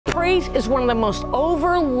praise is one of the most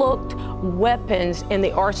overlooked weapons in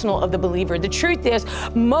the arsenal of the believer. The truth is,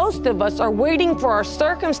 most of us are waiting for our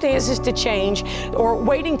circumstances to change, or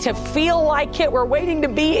waiting to feel like it. We're waiting to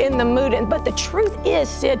be in the mood. But the truth is,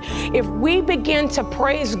 Sid, if we begin to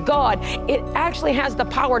praise God, it actually has the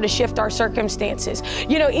power to shift our circumstances.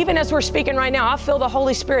 You know, even as we're speaking right now, I feel the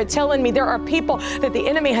Holy Spirit telling me there are people that the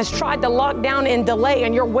enemy has tried to lock down and delay,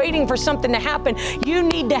 and you're waiting for something to happen. You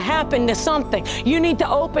need to happen to something. You need to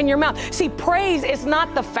open your mouth. See, praise is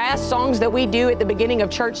not the fast songs that we do at the beginning of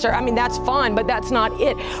church service. I mean, that's fun, but that's not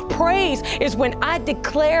it. Praise is when I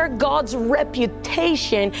declare God's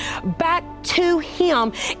reputation back to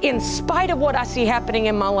Him in spite of what I see happening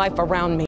in my life around me.